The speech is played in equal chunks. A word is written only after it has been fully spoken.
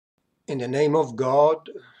In the name of God,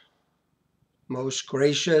 most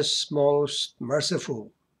gracious, most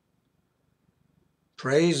merciful,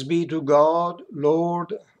 praise be to God,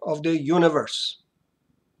 Lord of the universe.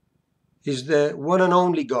 He is the one and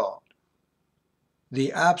only God,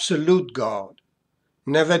 the absolute God.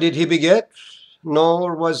 Never did he beget,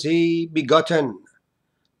 nor was he begotten.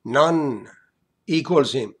 None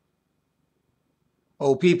equals him.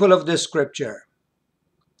 O people of the scripture,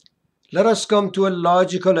 let us come to a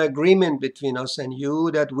logical agreement between us and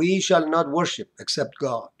you that we shall not worship except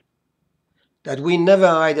God, that we never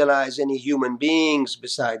idolize any human beings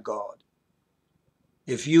beside God.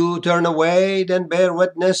 If you turn away, then bear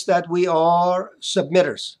witness that we are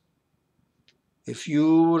submitters. If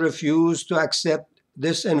you refuse to accept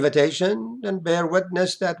this invitation, then bear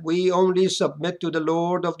witness that we only submit to the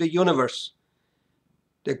Lord of the universe,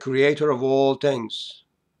 the creator of all things.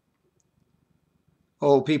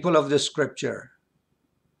 O people of the scripture,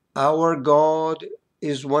 our God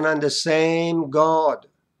is one and the same God.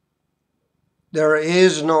 There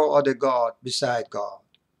is no other God beside God.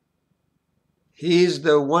 He is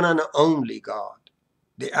the one and only God,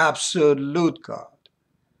 the absolute God.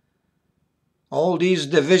 All these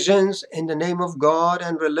divisions in the name of God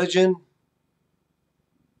and religion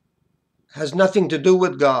has nothing to do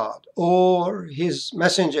with God or his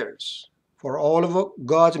messengers, for all of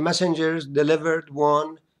God's messengers delivered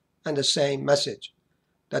one and the same message,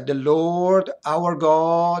 that the Lord our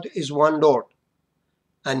God is one Lord,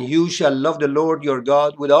 and you shall love the Lord your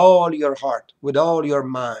God with all your heart, with all your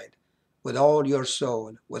mind, with all your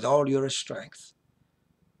soul, with all your strength.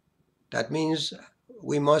 That means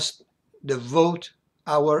we must devote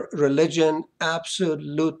our religion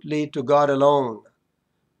absolutely to God alone,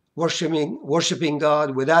 worshiping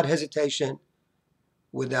God without hesitation,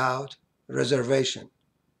 without reservation.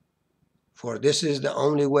 For this is the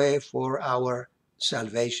only way for our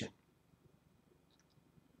salvation.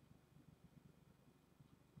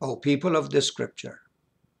 O people of the scripture,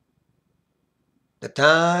 the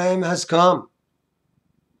time has come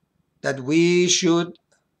that we should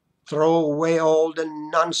throw away all the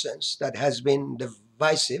nonsense that has been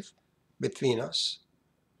divisive between us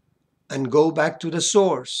and go back to the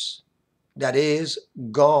source, that is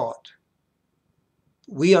God.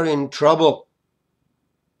 We are in trouble.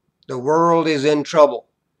 The world is in trouble.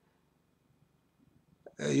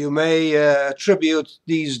 You may attribute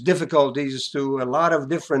these difficulties to a lot of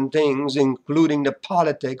different things, including the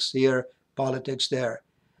politics here, politics there.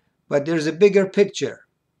 But there's a bigger picture.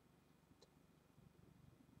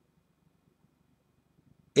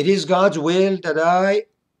 It is God's will that I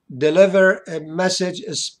deliver a message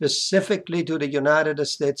specifically to the United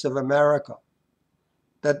States of America,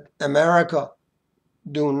 that America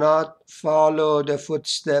do not follow the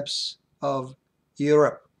footsteps of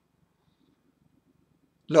Europe.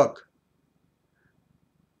 Look,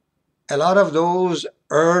 a lot of those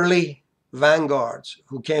early vanguards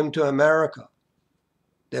who came to America,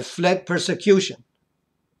 they fled persecution.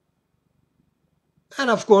 And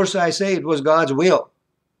of course, I say it was God's will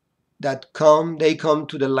that they come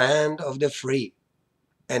to the land of the free,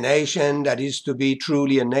 a nation that is to be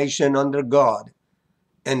truly a nation under God,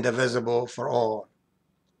 indivisible for all.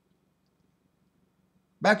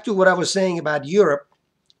 Back to what I was saying about Europe,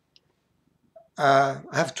 I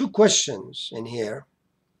have two questions in here.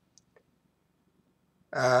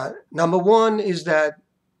 Number one is that,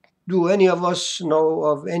 do any of us know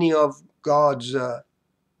of any of God's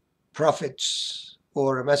prophets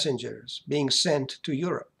or messengers being sent to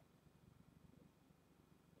Europe?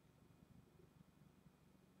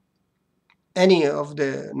 Any of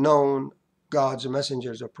the known God's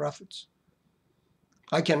messengers or prophets?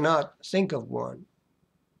 I cannot think of one.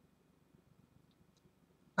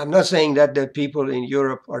 I'm not saying that the people in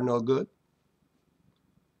Europe are no good.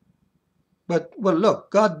 But, well, look,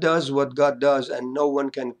 God does what God does, and no one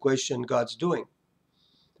can question God's doing.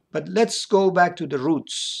 But let's go back to the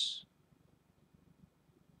roots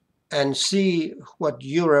and see what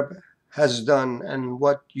Europe has done and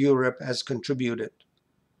what Europe has contributed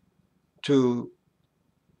to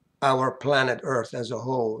our planet Earth as a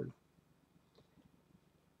whole.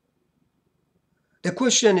 The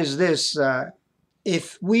question is this: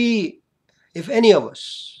 if any of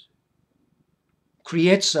us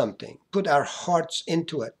create something, put our hearts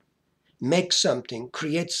into it, make something,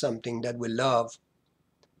 create something that we love,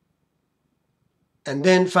 and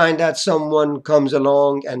then find out someone comes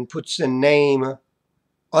along and puts a name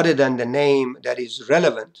other than the name that is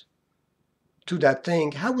relevant to that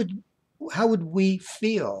thing, how would we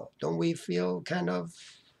feel? Don't we feel kind of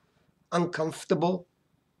uncomfortable?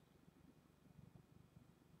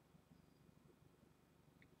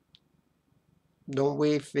 Don't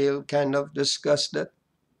we feel kind of disgusted?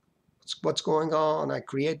 What's going on? I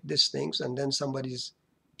create these things and then somebody's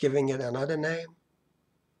giving it another name.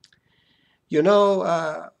 You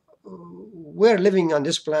know, we're living on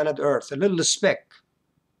this planet Earth, a little speck,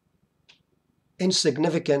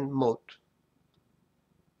 insignificant mote.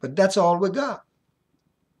 But that's all we got.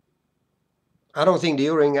 I don't think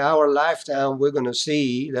during our lifetime we're going to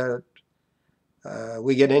see that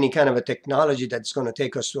we get any kind of a technology that's going to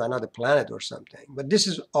take us to another planet or something. But this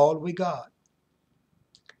is all we got.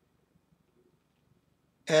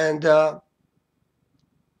 And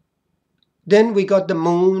then we got the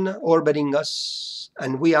moon orbiting us,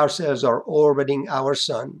 and we ourselves are orbiting our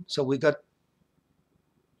sun. So we got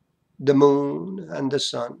the moon and the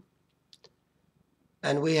sun.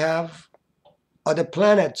 And we have other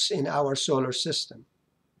planets in our solar system.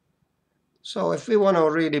 So if we want to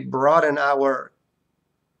really broaden our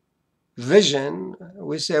vision,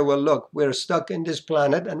 we say, well, look, we're stuck in this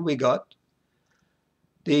planet and we got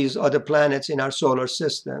these other planets in our solar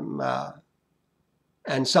system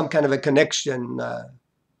and some kind of a connection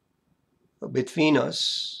between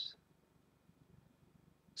us,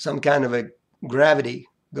 some kind of a gravity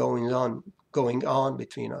going on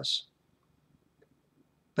between us.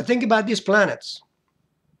 But think about these planets.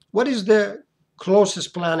 What is the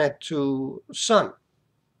closest planet to Sun?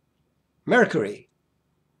 Mercury.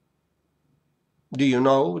 Do you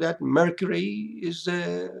know that Mercury is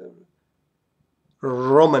a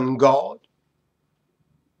Roman god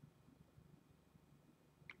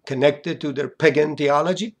connected to their pagan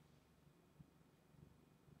theology?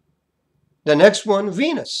 The next one,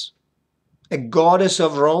 Venus, a goddess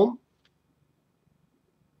of Rome,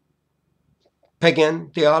 pagan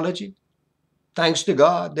theology. Thanks to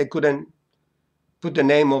God, they couldn't put the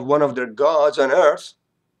name of one of their gods on earth.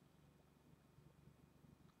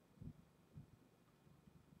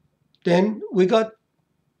 Then we got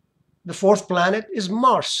the fourth planet is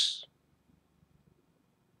Mars,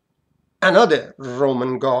 another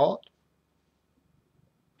Roman god.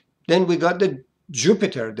 Then we got the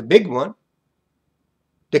Jupiter, the big one,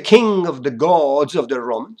 the king of the gods of the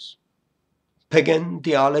Romans, pagan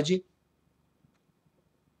theology.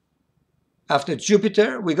 After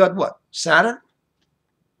Jupiter, we got what? Saturn,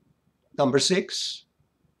 number 6,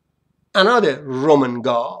 another Roman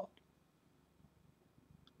god.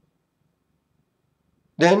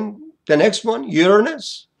 Then the next one,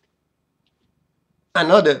 Uranus,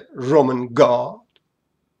 another Roman god,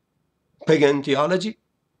 pagan theology.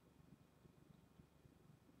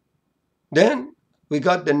 Then we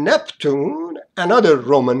got the Neptune, another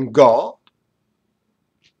Roman god.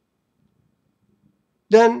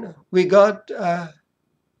 Then we got the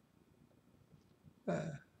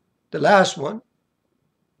last one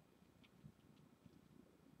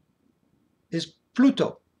is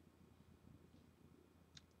Pluto,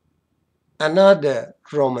 another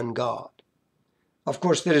Roman god. Of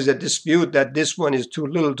course, there is a dispute that this one is too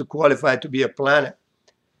little to qualify to be a planet.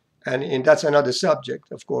 And that's another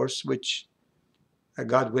subject, of course, which,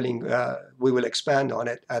 God willing, we will expand on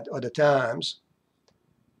it at other times.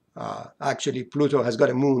 Actually, Pluto has got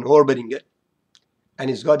a moon orbiting it, and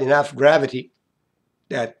it's got enough gravity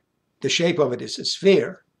that the shape of it is a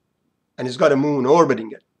sphere, and it's got a moon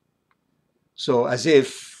orbiting it. So as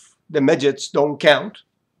if the midgets don't count.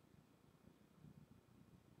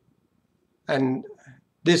 And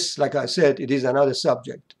this, like I said, it is another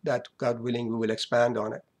subject that, God willing, we will expand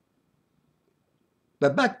on it.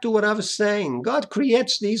 But back to what I was saying, God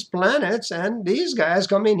creates these planets, and these guys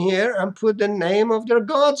come in here and put the name of their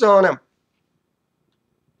gods on them.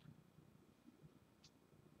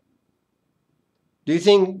 Do you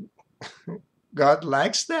think God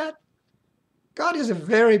likes that? God is a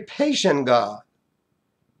very patient God.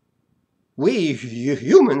 We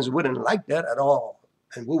humans wouldn't like that at all,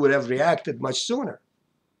 and we would have reacted much sooner.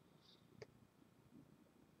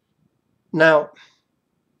 Now,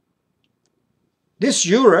 this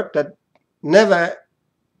Europe that never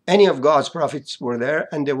any of God's prophets were there,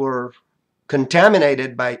 and they were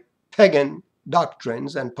contaminated by pagan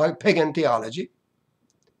doctrines and pagan theology.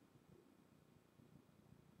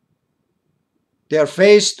 They are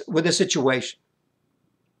faced with a situation.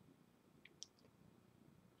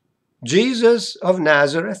 Jesus of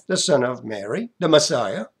Nazareth, the son of Mary, the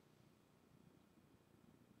Messiah,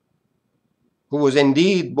 who was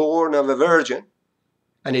indeed born of a virgin,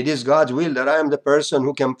 and it is God's will that I am the person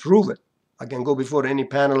who can prove it. I can go before any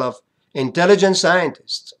panel of intelligent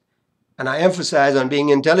scientists. And I emphasize on being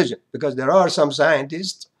intelligent, because there are some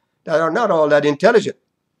scientists that are not all that intelligent,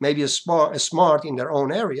 maybe smart in their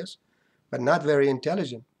own areas, but not very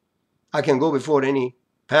intelligent. I can go before any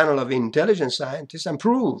panel of intelligent scientists and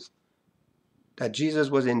prove that Jesus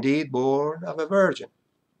was indeed born of a virgin.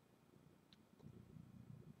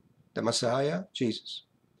 The Messiah, Jesus.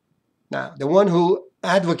 Now, the one who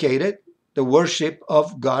advocated the worship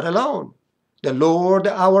of God alone. The Lord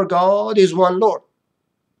our God is one Lord.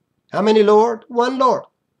 How many Lord? One Lord.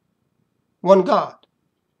 One God.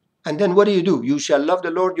 And then what do? You shall love the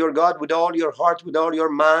Lord your God with all your heart, with all your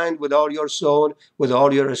mind, with all your soul, with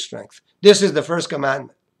all your strength. This is the first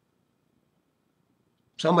commandment.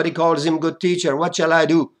 Somebody calls him good teacher. What shall I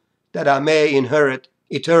do that I may inherit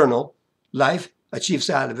eternal life, achieve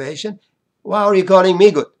salvation? Why are you calling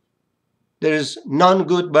me good? There is none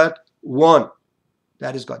good but one.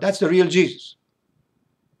 That is God. That's the real Jesus.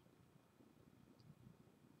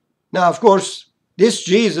 Now, of course, this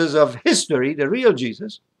Jesus of history, the real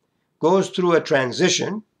Jesus, goes through a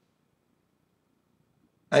transition,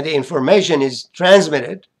 and the information is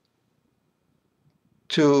transmitted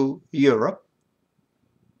to Europe,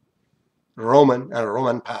 Roman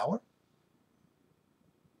power.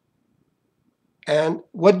 And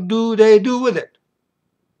what do they do with it?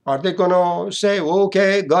 Are they going to say, well,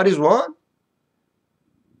 okay, God is one?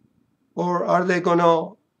 Or are they going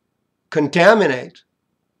to contaminate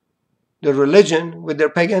the religion with their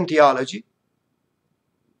pagan theology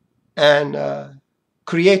and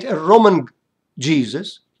create a Roman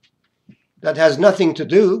Jesus that has nothing to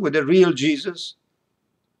do with the real Jesus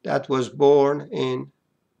that was born in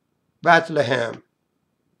Bethlehem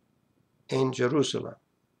in Jerusalem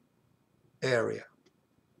area?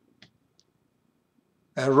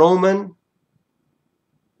 A Roman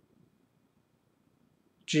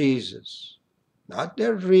Jesus, not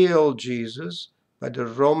the real Jesus, but the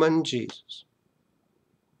Roman Jesus.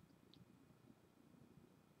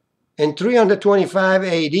 In 325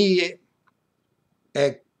 AD,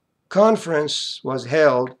 a conference was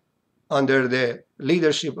held under the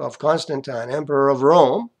leadership of Constantine, Emperor of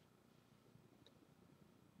Rome,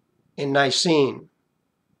 in Nicene.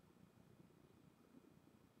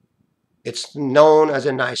 It's known as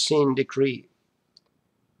a Nicene Decree.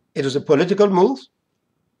 It was a political move.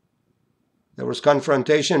 There was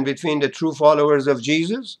confrontation between the true followers of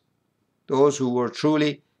Jesus, those who were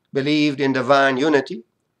truly believed in divine unity,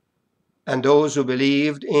 and those who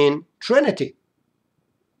believed in Trinity,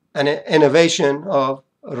 an innovation of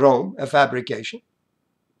Rome, a fabrication,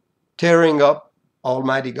 tearing up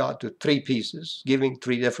Almighty God to three pieces, giving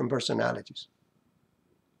three different personalities,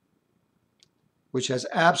 which has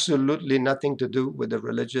absolutely nothing to do with the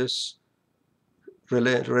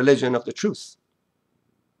religion of the truth,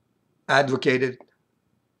 advocated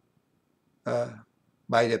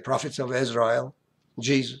by the prophets of Israel,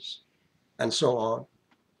 Jesus, and so on,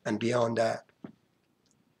 and beyond that.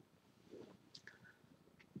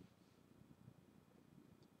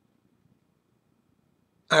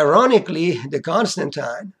 Ironically, the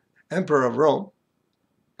Constantine, Emperor of Rome,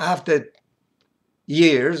 after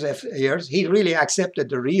years, he really accepted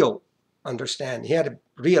the real understanding. He had a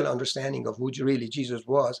real understanding of who really Jesus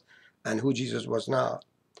was and who Jesus was not.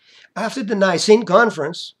 After the Nicene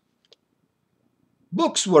Conference,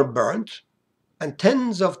 books were burnt and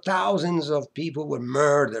tens of thousands of people were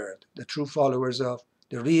murdered, the true followers of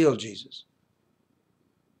the real Jesus.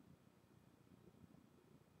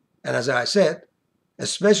 And as I said,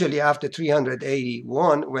 especially after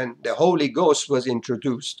 381, when the Holy Ghost was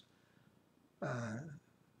introduced,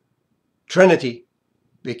 Trinity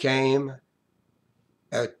became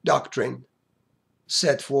a doctrine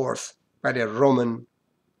set forth by the Roman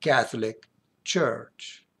Catholic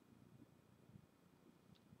Church.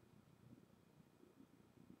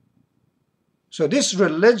 So this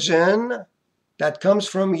religion that comes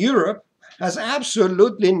from Europe has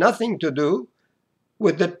absolutely nothing to do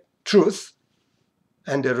with the truth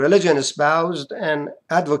and the religion espoused and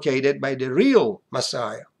advocated by the real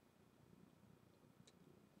Messiah.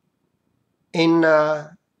 In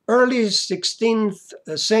early 16th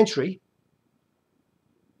century,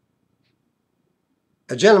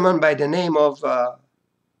 a gentleman by the name of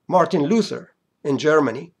Martin Luther in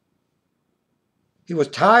Germany, he was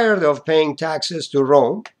tired of paying taxes to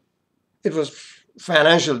Rome. It was a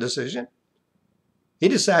financial decision. He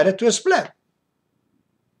decided to split.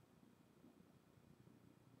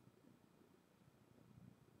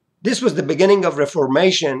 This was the beginning of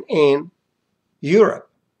Reformation in Europe,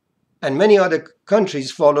 and many other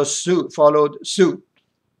countries followed suit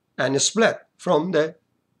and split from the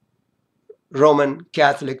Roman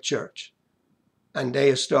Catholic Church, and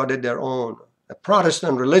they started their own. The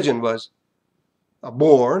Protestant religion was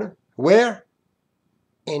born where?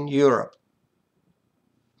 In Europe.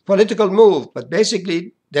 Political move, but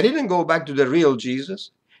basically they didn't go back to the real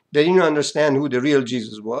Jesus. They didn't understand who the real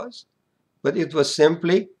Jesus was. but it was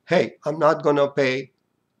simply, hey, I'm not going to pay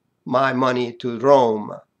my money to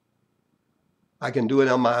Rome. I can do it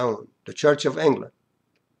on my own. The Church of England.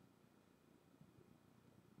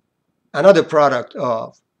 Another product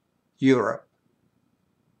of Europe.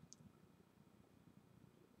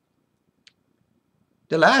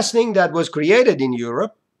 The last thing that was created in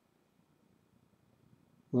Europe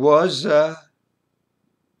was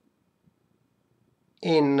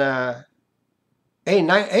in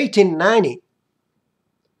 1890.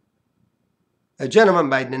 A gentleman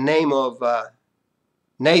by the name of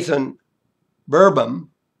Nathan Burbam,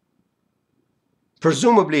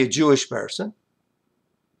 presumably a Jewish person,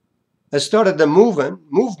 has started a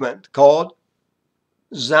movement called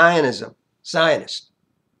Zionism, Zionist,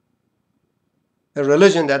 a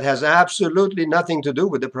religion that has absolutely nothing to do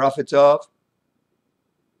with the prophets of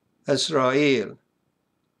Israel.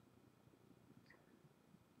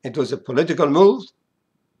 It was a political move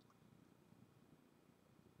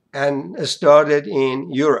and started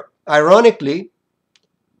in Europe. Ironically,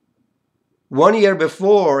 1 year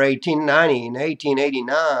before 1890, in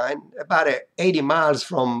 1889, about 80 miles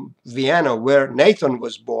from Vienna, where Nathan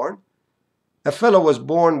was born, a fellow was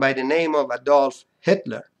born by the name of Adolf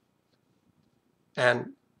Hitler.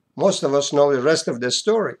 And most of us know the rest of the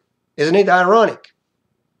story. Isn't it ironic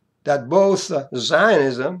that both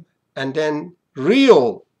Zionism and then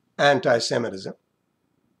real anti-Semitism,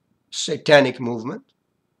 satanic movement,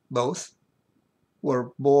 both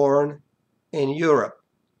were born in Europe?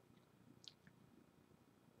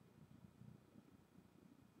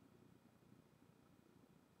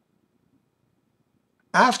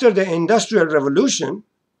 After the Industrial Revolution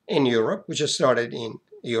in Europe, which started in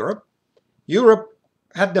Europe, Europe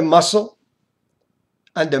had the muscle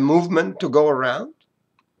and the movement to go around.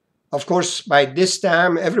 Of course, by this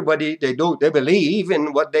time, everybody, they believe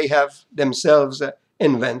in what they have themselves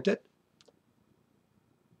invented.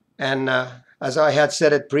 And as I had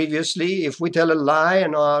said it previously, if we tell a lie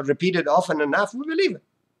and repeat it often enough, we believe it.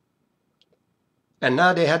 And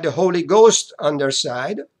now they had the Holy Ghost on their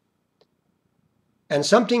side. And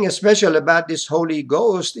something special about this Holy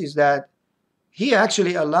Ghost is that he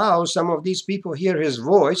actually allows some of these people hear his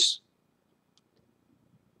voice.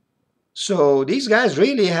 So these guys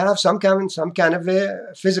really have some kind of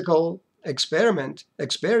a physical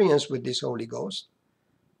experience with this Holy Ghost.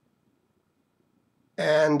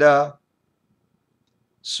 And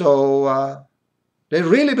so they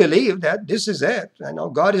really believe that this is it. I know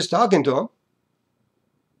God is talking to them,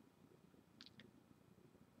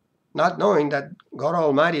 not knowing that God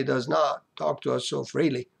Almighty does not talk to us so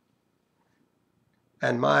freely.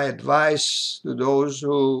 And my advice to those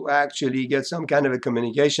who actually get some kind of a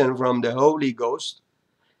communication from the Holy Ghost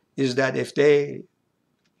is that if they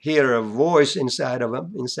hear a voice inside of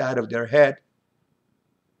them, inside of their head,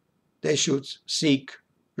 they should seek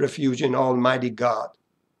refuge in Almighty God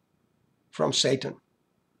from Satan,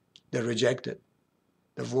 the rejected.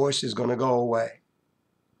 The voice is going to go away.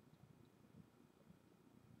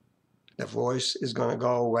 The voice is going to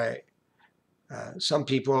go away. Some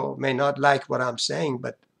people may not like what I'm saying,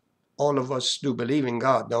 but all of us do believe in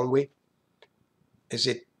God, don't we? Is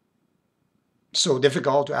it so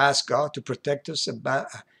difficult to ask God to protect us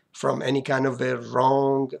from any kind of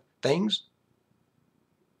wrong things?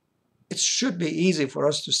 It should be easy for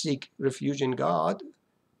us to seek refuge in God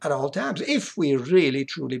at all times, if we really,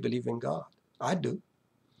 truly believe in God. I do.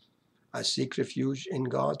 I seek refuge in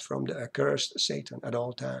God from the accursed Satan at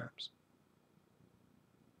all times.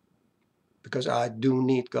 Because I do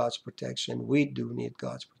need God's protection. We do need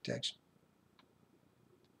God's protection.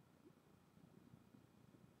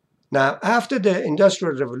 Now, after the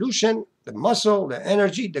Industrial Revolution, the muscle, the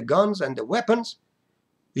energy, the guns, and the weapons,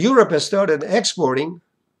 Europe has started exporting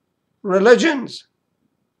religions.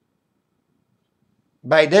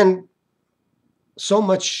 By then, so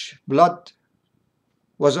much blood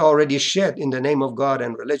was already shed in the name of God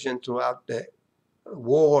and religion throughout the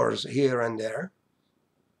wars here and there,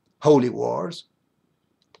 holy wars.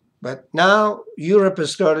 But now Europe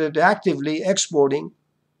has started actively exporting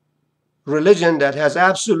religion that has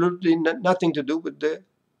absolutely nothing to do with the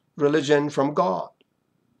religion from God.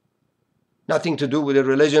 Nothing to do with the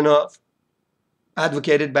religion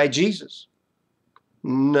advocated by Jesus.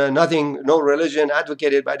 No religion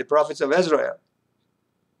advocated by the prophets of Israel.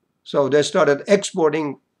 So they started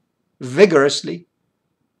exporting vigorously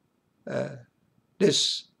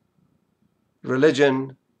this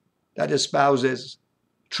religion that espouses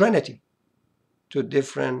Trinity to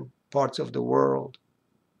different parts of the world.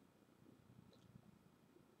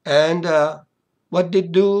 And what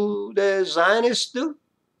did the Zionists do?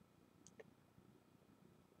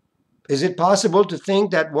 Is it possible to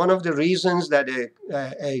think that one of the reasons that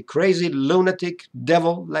a crazy lunatic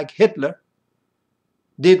devil like Hitler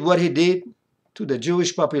did what he did to the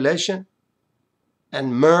Jewish population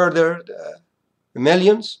and murdered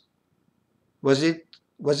millions? Was it,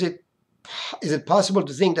 is it possible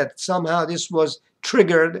to think that somehow this was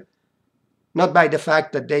triggered not by the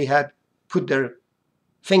fact that they had put their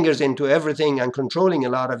fingers into everything and controlling a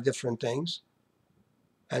lot of different things,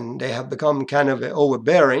 and they have become kind of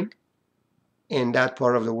overbearing in that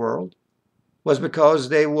part of the world, was because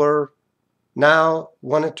they were now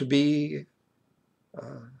wanted to be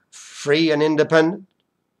free and independent,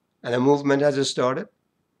 and a movement has started?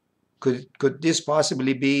 Could this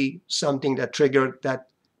possibly be something that triggered that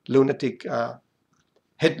lunatic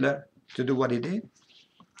Hitler to do what he did?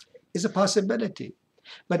 Is a possibility.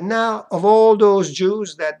 But now, of all those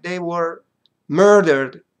Jews that they were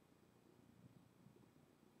murdered,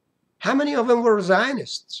 how many of them were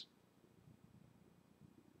Zionists?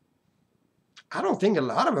 I don't think a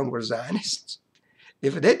lot of them were Zionists.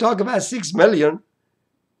 If they talk about 6 million,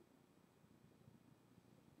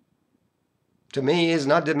 to me, it's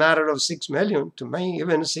not the matter of 6 million. To me,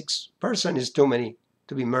 even 6 person is too many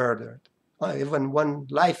to be murdered. Even one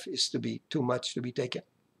life is to be too much to be taken.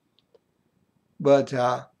 But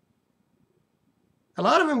a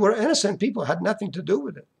lot of them were innocent people, had nothing to do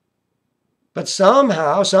with it. But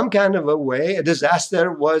somehow, some kind of a way, a disaster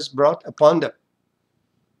was brought upon them.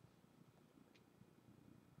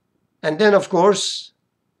 And then, of course,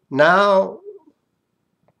 now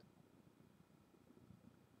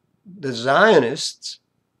the Zionists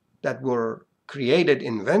that were created,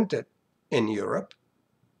 invented in Europe,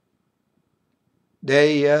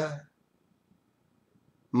 they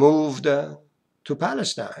moved to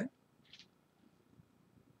Palestine.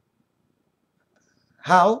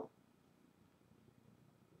 How?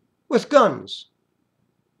 With guns,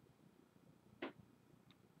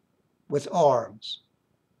 with arms.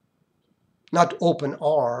 Not open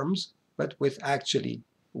arms, but with actually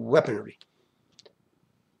weaponry.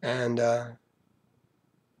 And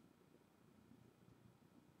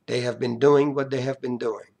they have been doing what they have been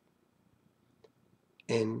doing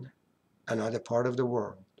in another part of the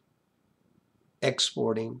world,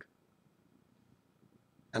 exporting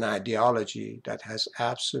an ideology that has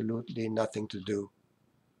absolutely nothing to do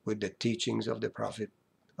with the teachings of the prophets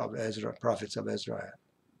of Israel.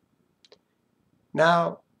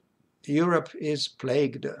 Now, Europe is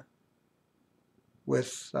plagued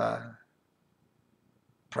with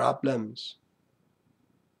problems.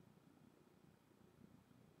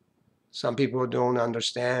 Some people don't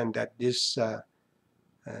understand that this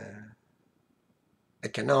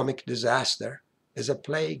economic disaster is a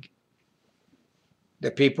plague. The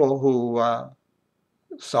people who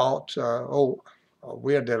thought,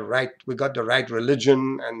 we got the right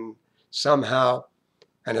religion, and somehow,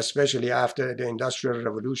 and especially after the Industrial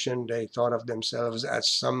Revolution, they thought of themselves as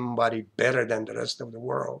somebody better than the rest of the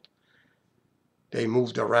world. They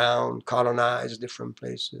moved around, colonized different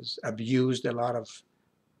places, abused a lot of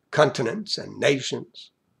continents and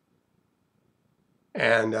nations.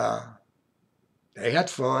 And they had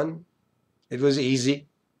fun. It was easy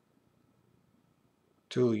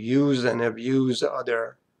to use and abuse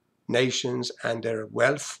other nations and their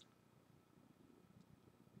wealth.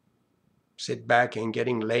 Sit back and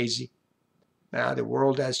getting lazy. Now the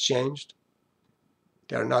world has changed.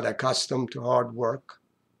 They're not accustomed to hard work.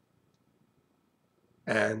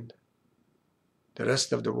 And the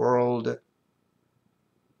rest of the world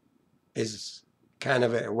is kind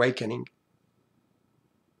of awakening.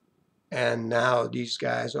 And now these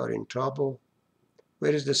guys are in trouble.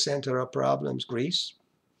 Where is the center of problems? Greece?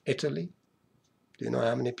 Italy? Do you know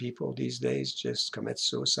how many people these days just commit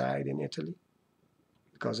suicide in Italy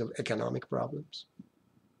because of economic problems?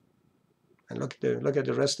 And look at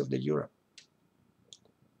the rest of the Europe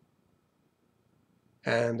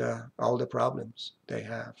and all the problems they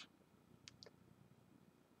have.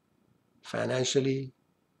 Financially,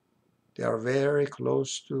 they are very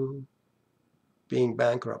close to being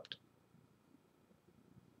bankrupt.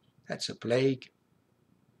 That's a plague.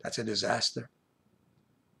 That's a disaster.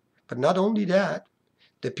 But not only that,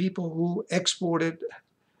 the people who exported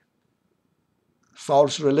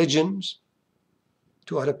false religions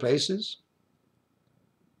to other places,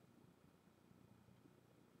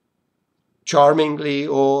 charmingly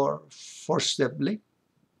or forcibly,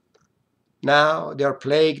 now they're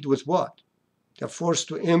plagued with what? They're forced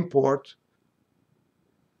to import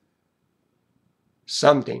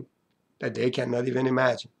something that they cannot even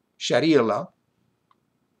imagine. Sharia law.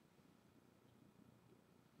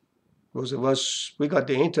 Those of us, we got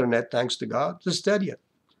the internet, thanks to God, to study it.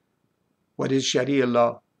 What is Sharia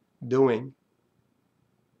law? doing,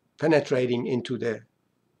 penetrating into the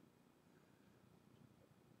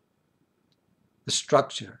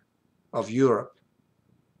structure of Europe.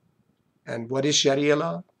 And what is Sharia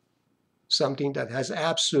law? Something that has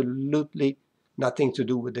absolutely nothing to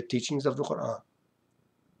do with the teachings of the Quran.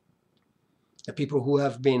 The people who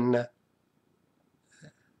have been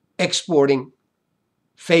exporting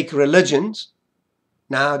fake religions,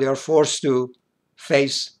 now they are forced to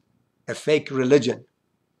face a fake religion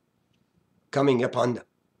coming upon them.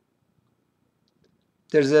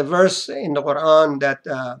 There's a verse in the Quran that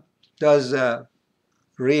does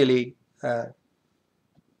really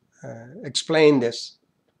explain this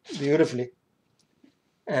beautifully.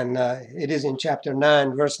 And it is in chapter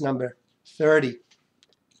 9, verse number 30.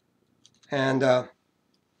 And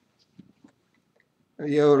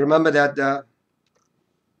you remember that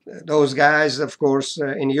those guys, of course,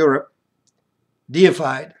 in Europe,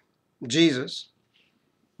 deified Jesus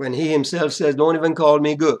when he himself says, don't even call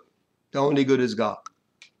me good. The only good is God.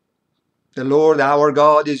 The Lord, our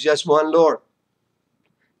God, is just one Lord.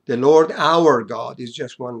 The Lord, our God, is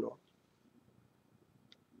just one Lord.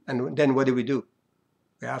 And then what do?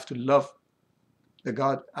 We have to love the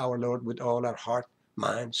God, our Lord, with all our heart,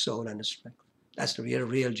 mind, soul, and strength. That's the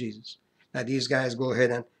real Jesus. Now these guys go ahead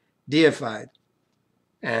and deified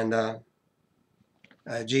and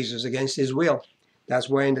Jesus against his will. That's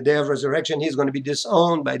why in the day of resurrection, he's going to be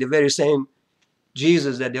disowned by the very same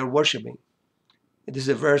Jesus that they're worshiping. This is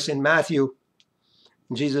a verse in Matthew.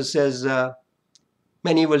 Jesus says,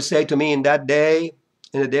 many will say to me in that day,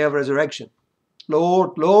 in the day of resurrection,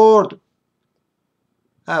 Lord, Lord,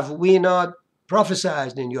 have we not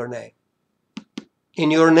prophesied in your name?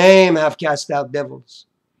 In your name have cast out devils.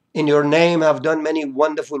 In your name have done many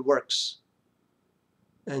wonderful works.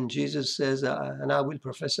 And Jesus says, and I will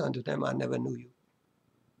profess unto them, I never knew you.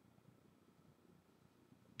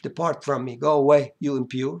 Depart from me. Go away, you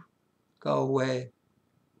impure. Go away,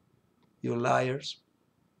 you liars.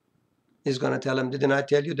 He's going to tell them, didn't I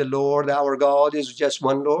tell you the Lord our God is just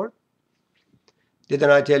one Lord?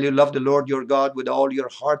 Didn't I tell you love the Lord your God with all your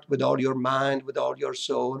heart, with all your mind, with all your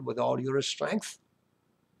soul, with all your strength?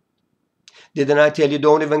 Didn't I tell you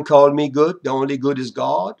don't even call me good? The only good is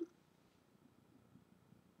God.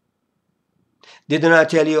 Didn't I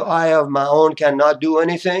tell you I of my own cannot do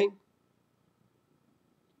anything?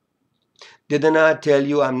 Didn't I tell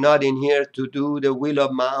you I'm not in here to do the will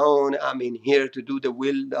of my own? I'm in here to do the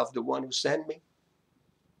will of the one who sent me.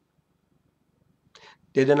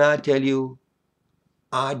 Didn't I tell you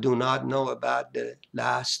I do not know about the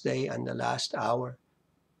last day and the last hour?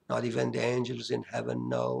 Not even the angels in heaven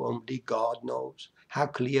know. Only God knows. How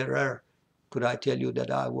clearer could I tell you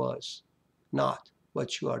that I was not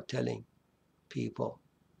what you are telling people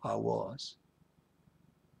I was?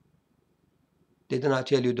 Didn't I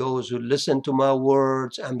tell you those who listen to my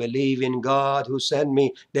words and believe in God who sent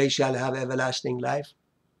me, they shall have everlasting life?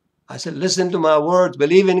 I said, listen to my words,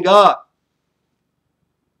 believe in God.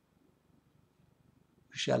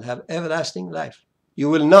 You shall have everlasting life. You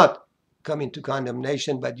will not come into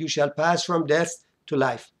condemnation, but you shall pass from death to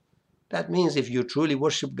life. That means if you truly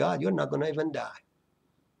worship God, you're not going to even die.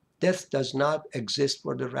 Death does not exist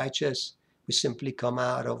for the righteous. We simply come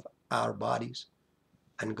out of our bodies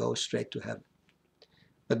and go straight to heaven.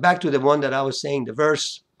 But back to the one that I was saying, the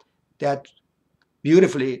verse that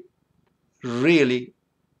beautifully really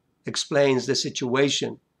explains the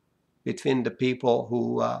situation between the people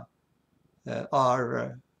who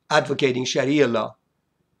are advocating Sharia law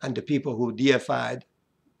and the people who deified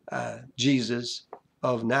Jesus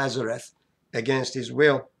of Nazareth against his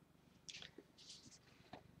will.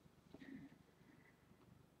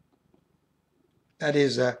 That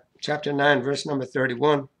is chapter 9, verse number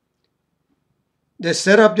 31. They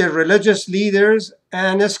set up their religious leaders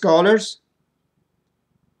and the scholars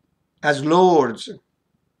as lords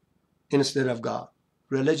instead of God.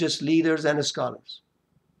 Religious leaders and scholars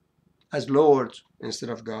as lords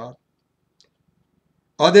instead of God.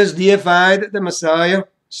 Others deified the Messiah,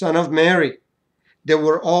 son of Mary. They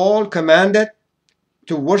were all commanded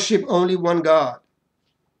to worship only one God.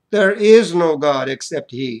 There is no God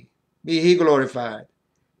except He. Be He glorified.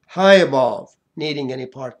 High above, needing any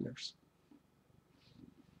partners.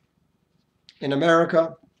 In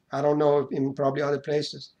America, I don't know, in probably other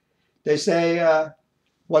places, they say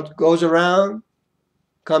what goes around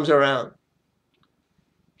comes around.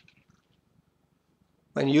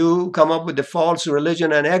 When you come up with the false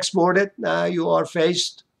religion and export it, now you are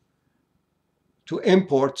faced to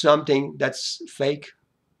import something that's fake,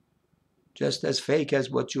 just as fake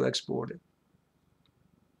as what you exported.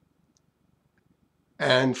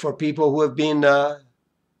 And for people who have been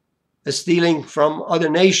stealing from other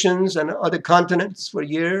nations and other continents for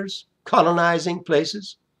years, colonizing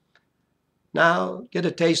places. Now get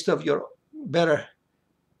a taste of your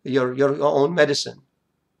own medicine.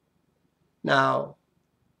 Now,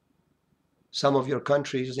 some of your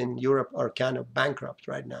countries in Europe are kind of bankrupt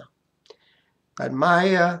right now. And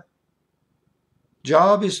my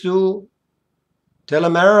job is to tell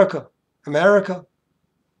America,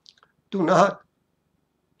 do not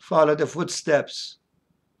follow the footsteps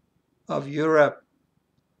of Europe.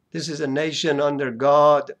 This is a nation under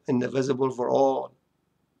God, indivisible for all.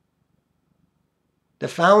 The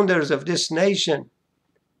founders of this nation,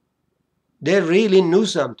 they really knew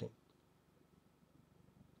something.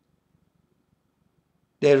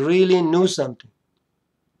 They really knew something.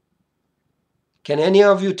 Can any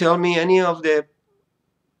of you tell me any of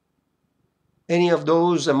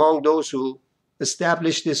those among those who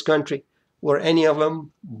established this country, were any of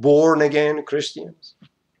them born again Christians?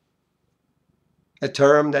 A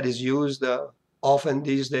term that is used often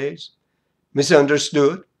these days,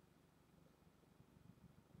 misunderstood.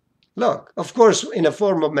 Look, of course, in a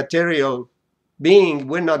form of material being,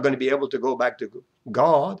 we're not going to be able to go back to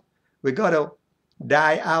God. We got to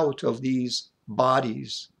die out of these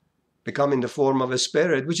bodies, become in the form of a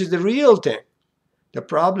spirit, which is the real thing. The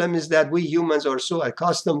problem is that we humans are so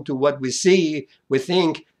accustomed to what we see, we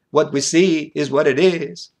think what we see is what it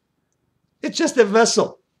is. It's just a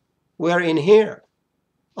vessel. We're in here.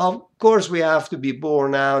 Of course, we have to be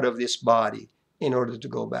born out of this body in order to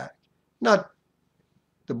go back. Not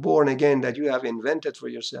the born again that you have invented for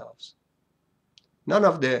yourselves. None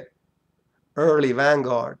of the early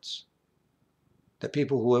vanguards, the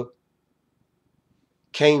people who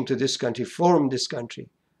came to this country, formed this country,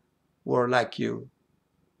 were like you.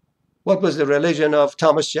 What was the religion of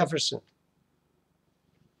Thomas Jefferson?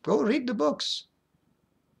 Go read the books.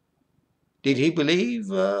 Did he believe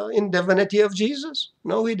in divinity of Jesus?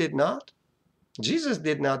 No, he did not. Jesus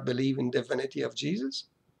did not believe in divinity of Jesus.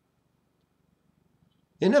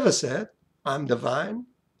 He never said, I'm divine.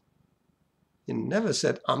 He never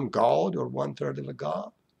said, I'm God or 1/3 of a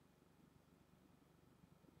God.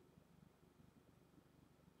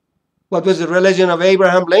 What was the religion of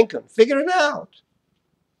Abraham Lincoln? Figure it out.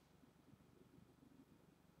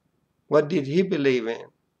 What did he believe in?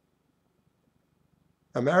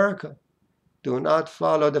 America. Do not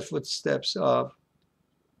follow the footsteps of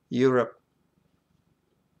Europe.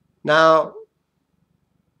 Now,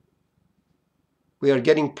 we are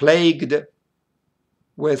getting plagued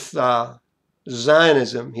with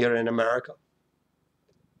Zionism here in America.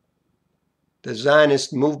 The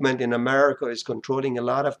Zionist movement in America is controlling a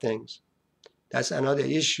lot of things. That's another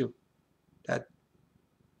issue that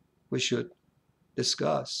we should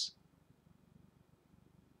discuss.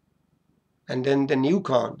 And then the new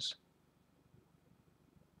cons.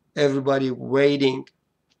 Everybody waiting.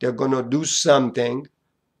 They're going to do something,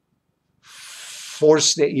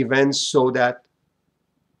 force the events so that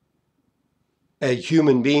a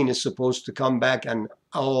human being is supposed to come back and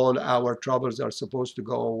all our troubles are supposed to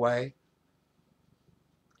go away.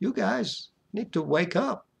 You guys need to wake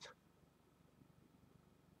up.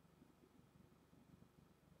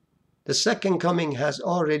 The second coming has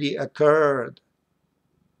already occurred.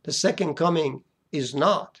 The second coming is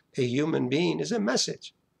not a human being, it's a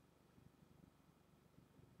message.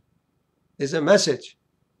 It's a message.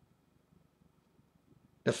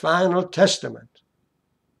 The final testament.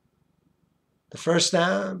 The first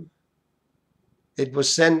time it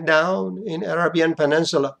was sent down in Arabian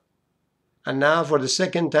Peninsula. And now for the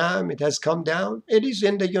second time it has come down. It is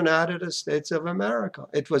in the United States of America.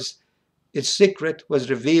 Its secret was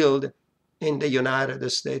revealed in the United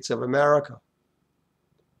States of America.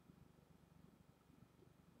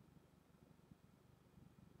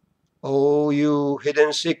 Oh, you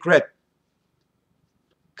hidden secret,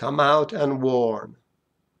 come out and warn.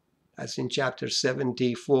 That's in chapter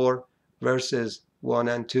 74, verses 1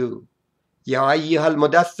 and 2. Ya ayyuhal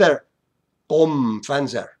mudaththir, qum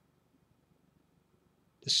fanzir.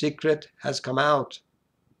 The secret has come out.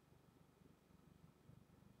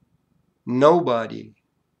 Nobody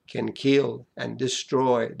can kill and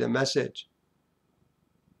destroy the message.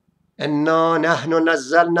 Inna nahnu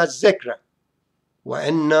nazzalna az-zikra wa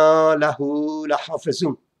inna lahu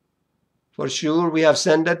lahafizun. For sure we have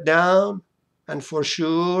sent it down, and for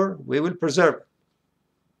sure we will preserve it.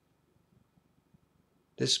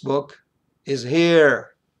 This book is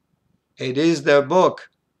here. It is the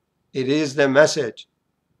book. It is the message.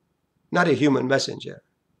 Not a human messenger.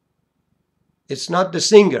 It's not the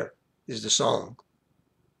singer, it's the song.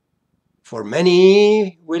 For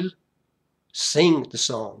many will sing the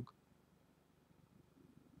song.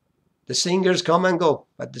 The singers come and go,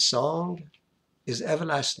 but the song is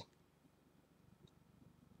everlasting.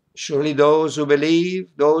 Surely those who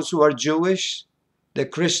believe, those who are Jewish, the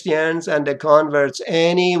Christians and the converts,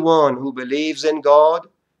 anyone who believes in God,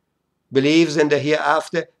 believes in the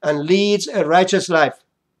hereafter, and leads a righteous life,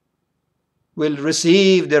 will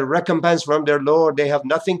receive the recompense from their Lord. They have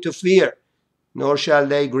nothing to fear, nor shall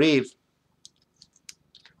they grieve.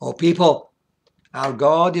 Oh people, our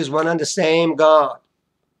God is one and the same God.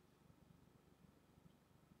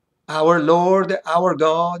 Our Lord, our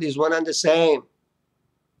God is one and the same.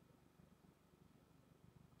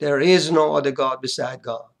 There is no other God beside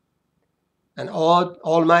God. And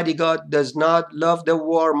Almighty God does not love the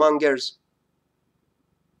warmongers.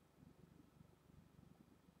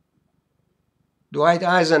 Dwight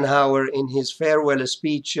Eisenhower, in his farewell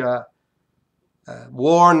speech,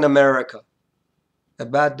 warned America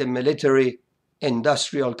about the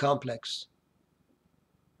military-industrial complex.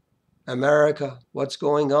 America, what's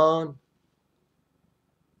going on?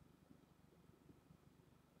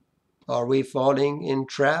 Are we falling in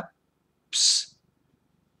traps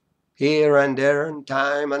here and there and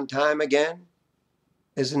time again?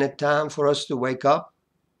 Isn't it time for us to wake up?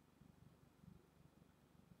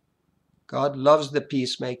 God loves the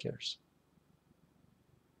peacemakers.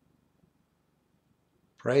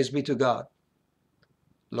 Praise be to God,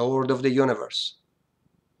 Lord of the universe.